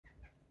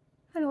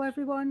Hello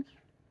everyone,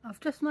 I've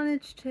just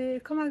managed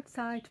to come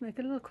outside to make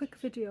a little quick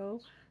video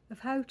of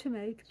how to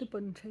make the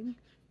bunting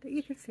that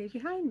you can see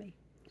behind me.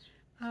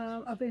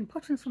 I've been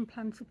putting some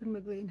plants up in my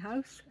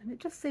greenhouse and it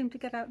just seemed to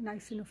get out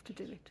nice enough to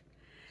do it.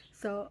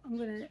 So I'm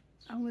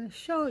gonna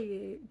show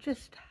you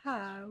just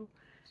how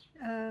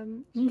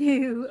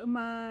new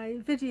my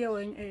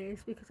videoing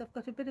is, because I've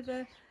got a bit of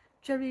a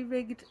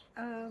jerry-rigged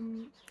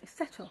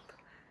setup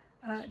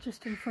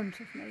just in front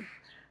of me.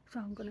 So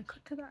I'm going to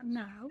cut to that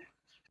now.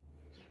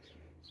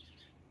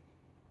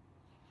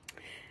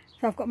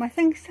 So I've got my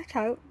things set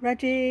out,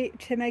 ready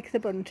to make the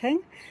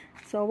bunting.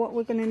 So what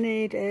we're going to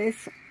need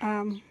is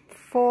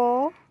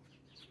 4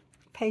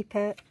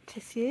 paper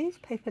tissues,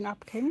 paper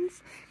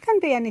napkins. Can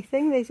be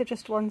anything, these are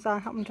just ones I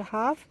happen to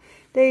have.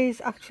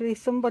 These actually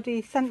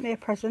somebody sent me a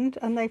present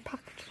and they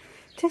packed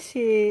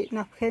tissue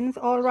napkins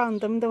all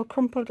around them. They were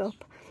crumpled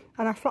up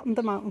and I flattened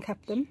them out and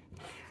kept them.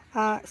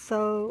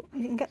 So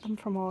you can get them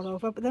from all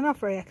over, but they're not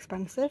very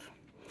expensive.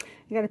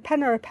 You get a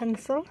pen or a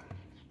pencil,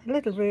 a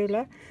little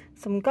ruler,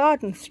 some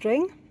garden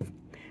string,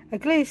 a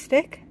glue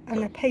stick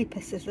and a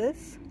paper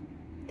scissors.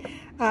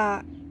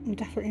 You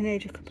definitely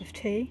need your cup of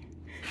tea.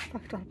 In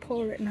fact, I'll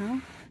pour it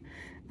now.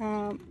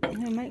 I'm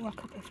going to make my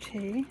cup of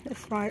tea.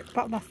 It's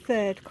about my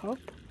 3rd cup.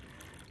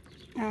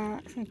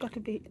 So it's got to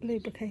be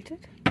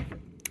lubricated.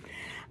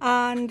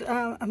 And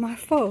my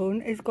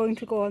phone is going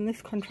to go on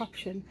this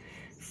contraption.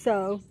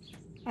 So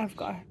I've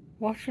got a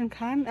watering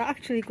can. It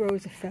actually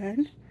grows a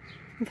fern.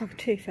 In fact,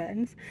 2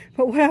 ferns.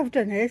 But what I've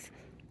done is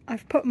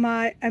I've put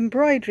my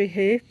embroidery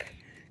hoop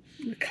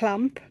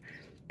clamp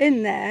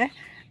in there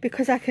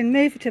because I can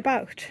move it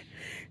about.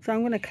 So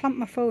I'm going to clamp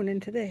my phone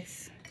into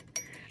this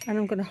and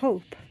I'm going to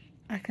hope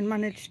I can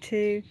manage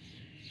to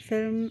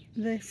film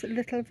this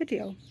little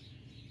video.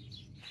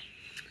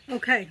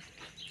 Okay,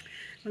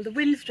 well the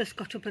wind's just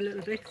got up a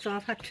little bit, so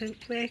I've had to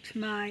weight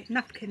my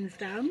napkins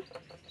down.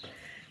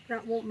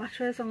 That won't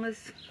matter as long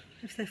as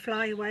if they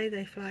fly away,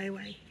 they fly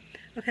away.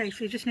 Okay,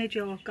 so you just need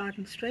your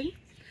garden string.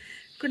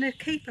 I'm going to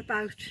keep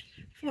about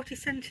 40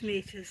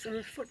 centimetres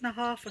or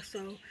 1.5 foot or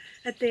so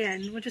at the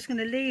end. We're just going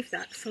to leave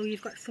that so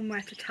you've got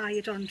somewhere to tie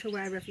it on to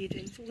wherever you're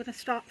doing. So we're going to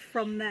start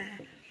from there.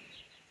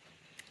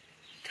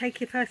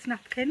 Take your first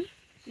napkin.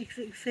 You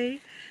can see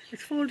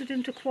it's folded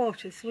into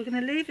quarters, so we're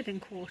going to leave it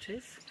in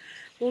quarters.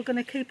 We're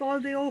going to keep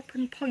all the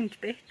open point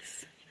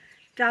bits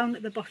down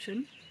at the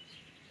bottom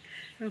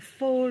and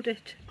fold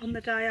it on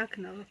the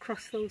diagonal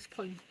across those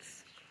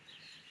points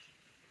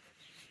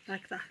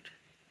like that.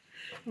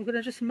 I'm going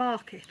to just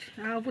mark it.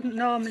 I wouldn't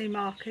normally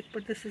mark it,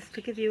 but this is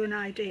to give you an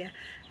idea.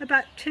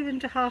 About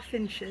 2.5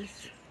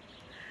 inches,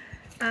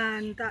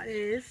 and that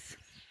is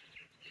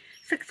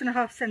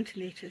 6.5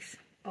 centimetres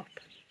up.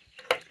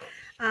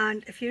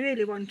 And if you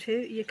really want to,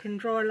 you can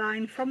draw a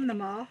line from the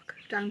mark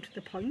down to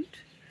the point.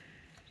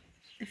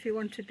 If you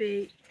want to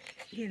be,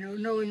 you know,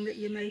 knowing that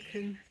you're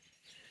making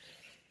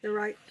the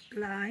right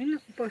line,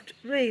 but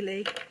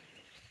really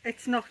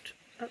it's not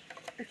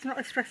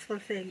a stressful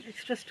thing.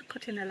 It's just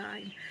cutting a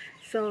line.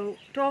 So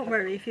don't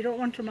worry if you don't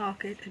want to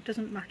mark it, it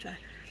doesn't matter.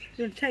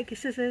 You're going to take your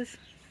scissors,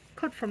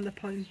 cut from the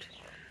point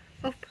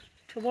up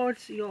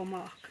towards your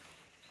mark.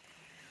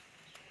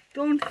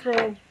 Don't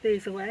throw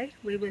these away,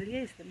 we will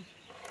use them.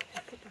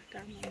 I'll put that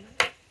down on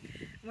there.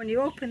 And when you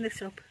open this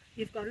up,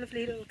 you've got a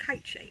lovely little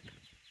kite shape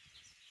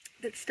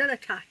that's still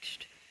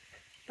attached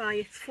by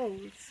its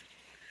folds.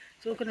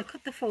 So we're going to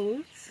cut the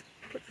folds,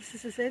 put the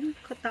scissors in,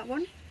 cut that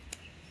one.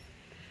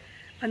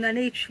 And then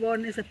each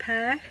one is a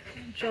pair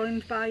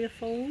joined by a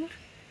fold.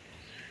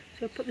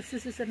 So put the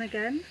scissors in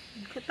again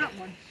and cut that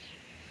one.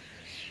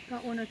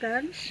 That one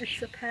again,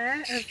 it's a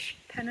pair of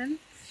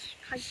pennants,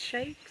 kite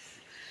shapes,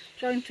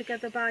 joined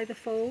together by the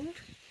fold,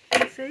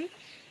 you see?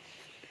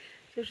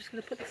 So we're just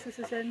going to put the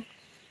scissors in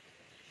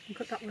and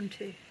cut that one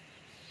too.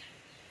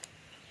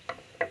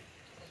 I'm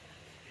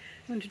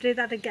going to do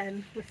that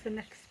again with the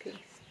next piece.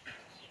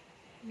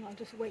 And I'll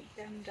just weight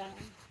them down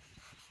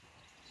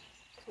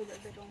so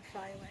that they don't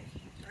fly away.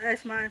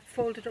 There's my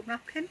folded up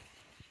napkin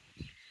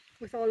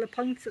with all the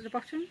points at the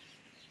bottom.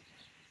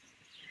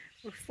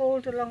 We'll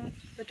fold along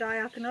the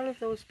diagonal of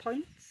those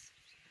points,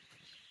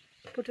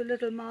 put a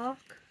little mark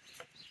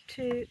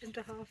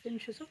 2.5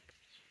 inches up.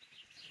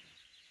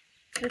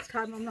 This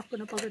time I'm not going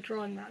to bother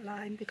drawing that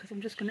line because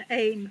I'm just going to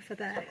aim for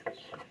there.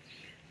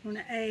 I'm going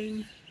to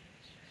aim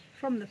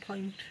from the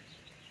point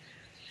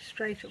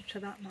straight up to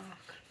that mark.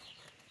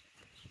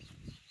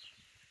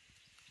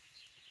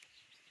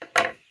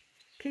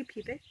 Keep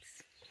your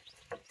bits,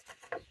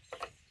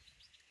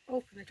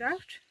 open it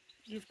out,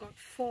 you've got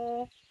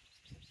 4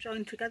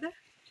 joined together.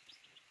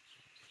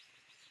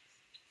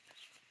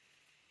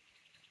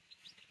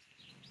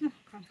 Oh,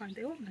 can't find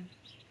the opening.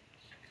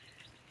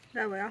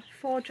 There we are,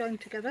 4 joined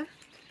together.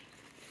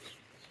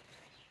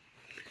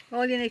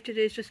 All you need to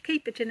do is just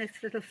keep it in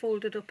its little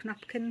folded up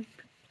napkin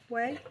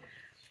way,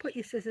 put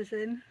your scissors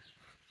in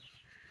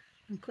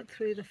and cut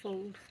through the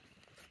fold.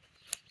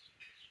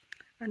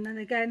 And then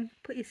again,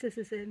 put your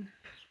scissors in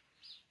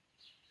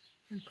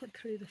and cut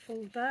through the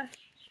fold there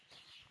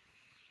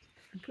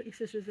and put your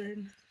scissors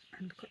in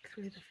and cut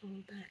through the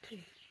fold there too.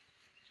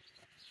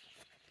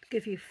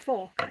 Give you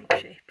 4 kite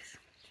shapes.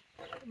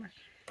 Put my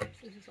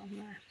scissors on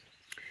there.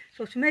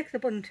 So to make the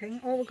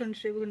bunting, all we're going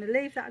to do, we're going to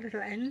leave that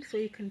little end so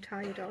you can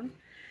tie it on.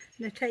 I'm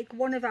going to take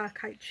one of our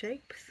kite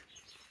shapes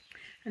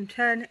and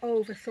turn it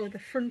over so the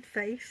front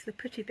face, the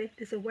pretty bit,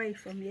 is away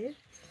from you.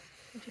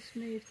 I'll just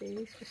move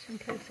these just in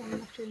case I'm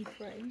not in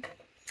frame.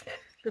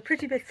 The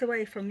pretty bit's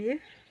away from you.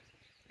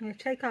 I'm going to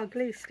take our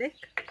glue stick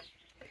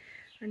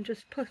and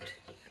just put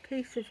a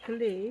piece of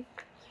glue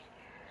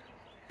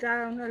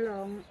down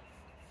along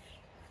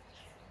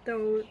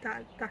those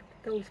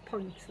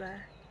points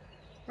there,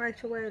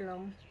 right away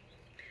along,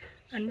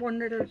 and one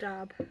little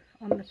dab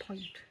on the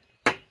point.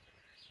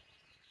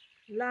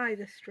 Lie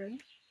the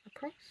string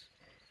across,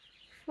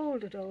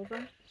 fold it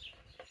over,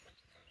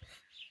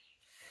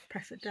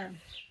 press it down.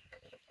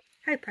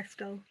 Hey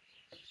presto,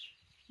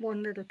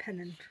 one little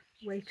pennant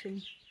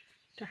waiting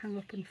to hang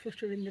up and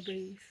flutter in the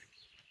breeze.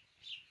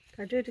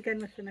 So I'll do it again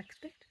with the next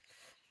bit.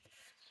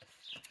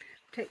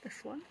 Take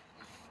this one.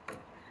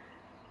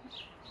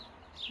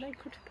 Are they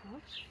cut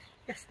apart?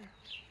 Yes, they are.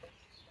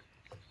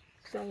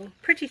 So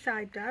pretty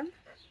side down.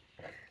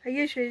 I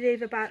usually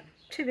leave about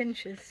 2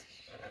 inches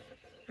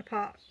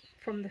apart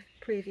from the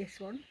previous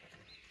one.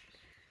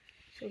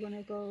 So we're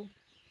going to go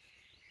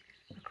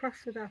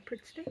across with our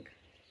Pritt stick,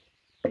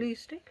 glue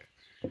stick,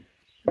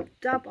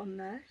 dab on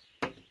there,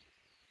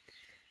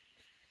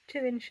 2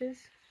 inches,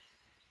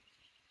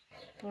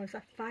 or is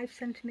that 5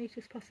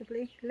 centimetres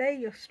possibly. Lay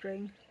your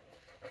string,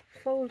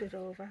 fold it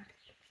over,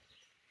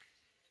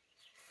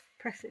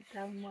 press it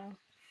down well.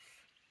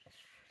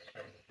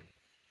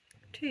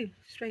 2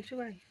 straight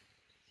away.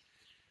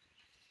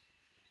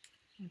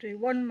 I'll do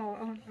one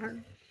more.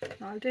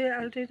 I'll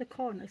do the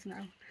corners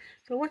now.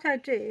 So what I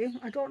do,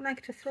 I don't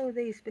like to throw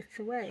these bits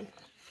away,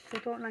 so I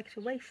don't like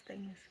to waste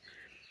things.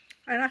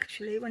 And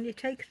actually, when you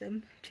take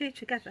them 2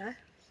 together,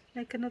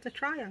 make another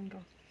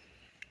triangle.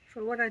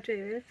 So what I do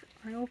is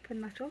I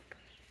open that up,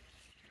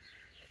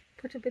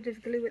 put a bit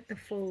of glue at the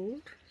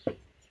fold,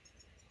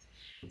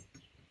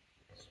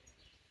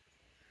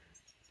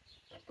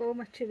 go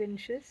my 2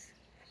 inches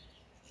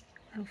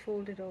and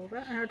fold it over.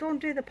 And I don't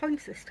do the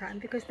points this time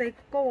because they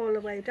go all the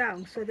way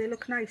down, so they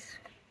look nice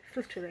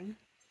fluttering.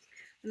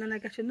 And then I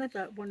get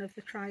another one of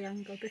the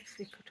triangle bits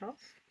we cut off,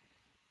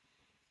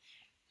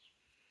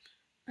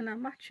 and I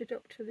match it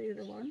up to the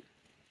other one.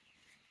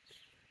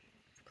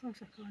 Of course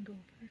I can't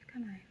open it,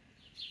 can I?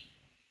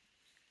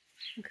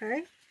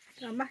 Okay,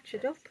 so I match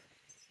it up,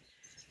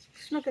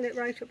 snuggle it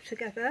right up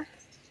together,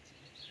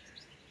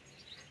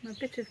 my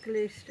bit of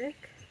glue stick,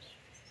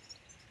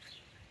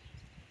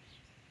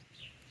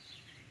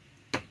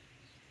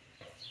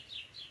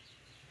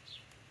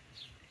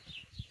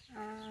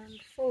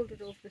 and fold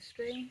it over the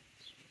string,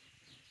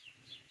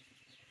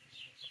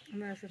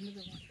 and there's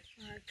another one.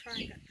 I'll try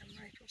and get them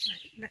right up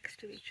next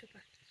to each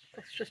other.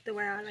 That's just the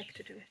way I like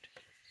to do it.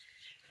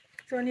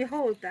 So when you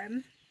hold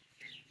them,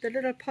 the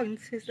little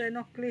points, because they're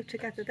not glued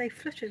together, they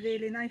flutter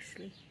really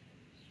nicely.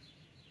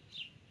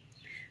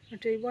 I'll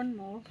do one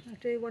more. I'll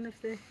do one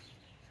of the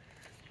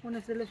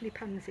lovely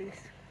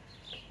pansies.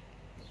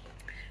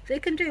 So you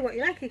can do what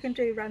you like. You can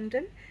do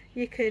random.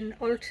 You can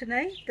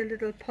alternate the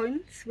little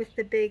points with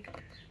the big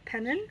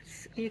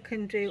pennants. You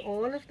can do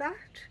all of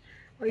that,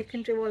 or you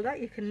can do all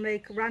that. You can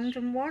make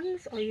random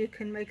ones, or you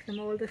can make them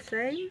all the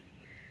same.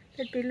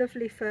 They'd be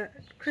lovely for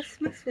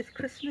Christmas with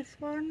Christmas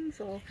ones,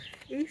 or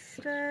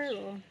Easter,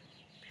 or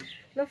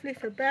lovely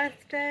for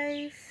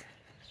birthdays.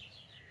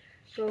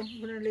 So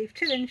I'm going to leave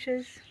 2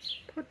 inches,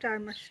 put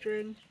down my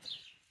string,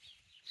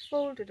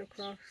 fold it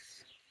across,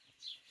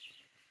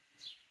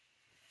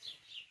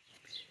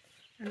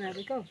 and there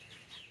we go.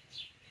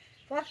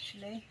 So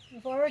actually,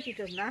 I've already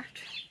done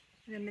that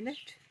in a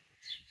minute.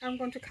 I'm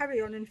going to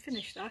carry on and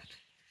finish that,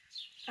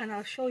 and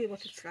I'll show you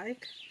what it's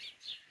like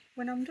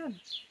when I'm done.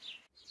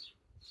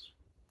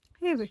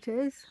 Here it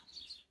is,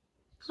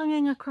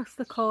 hanging across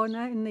the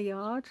corner in the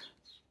yard,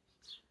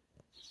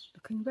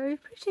 looking very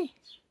pretty.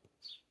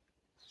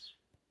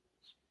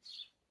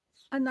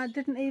 And I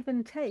didn't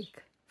even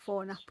take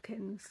 4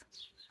 napkins.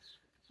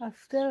 I've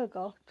still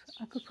got,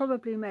 I could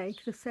probably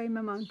make the same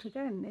amount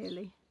again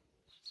nearly.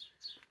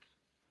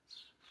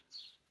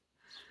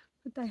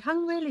 But they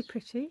hang really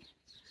pretty.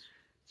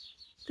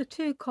 The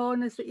 2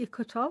 corners that you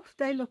cut off,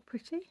 they look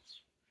pretty.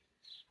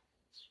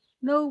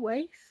 No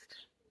waste.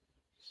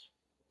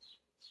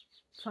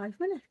 5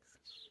 minutes.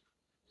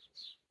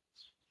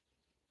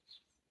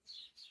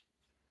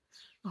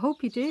 I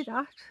hope you do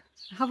that.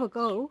 Have a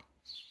go.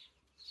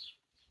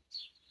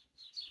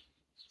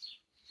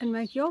 And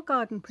make your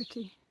garden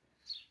pretty,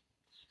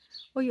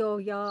 or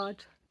your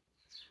yard,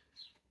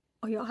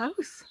 or your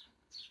house.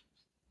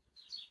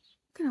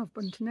 You can have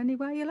bunting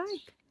anywhere you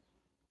like,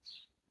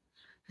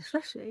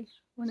 especially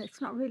when it's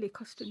not really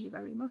costing you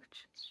very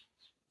much.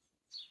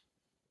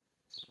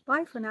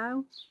 Bye for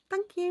now.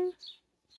 Thank you.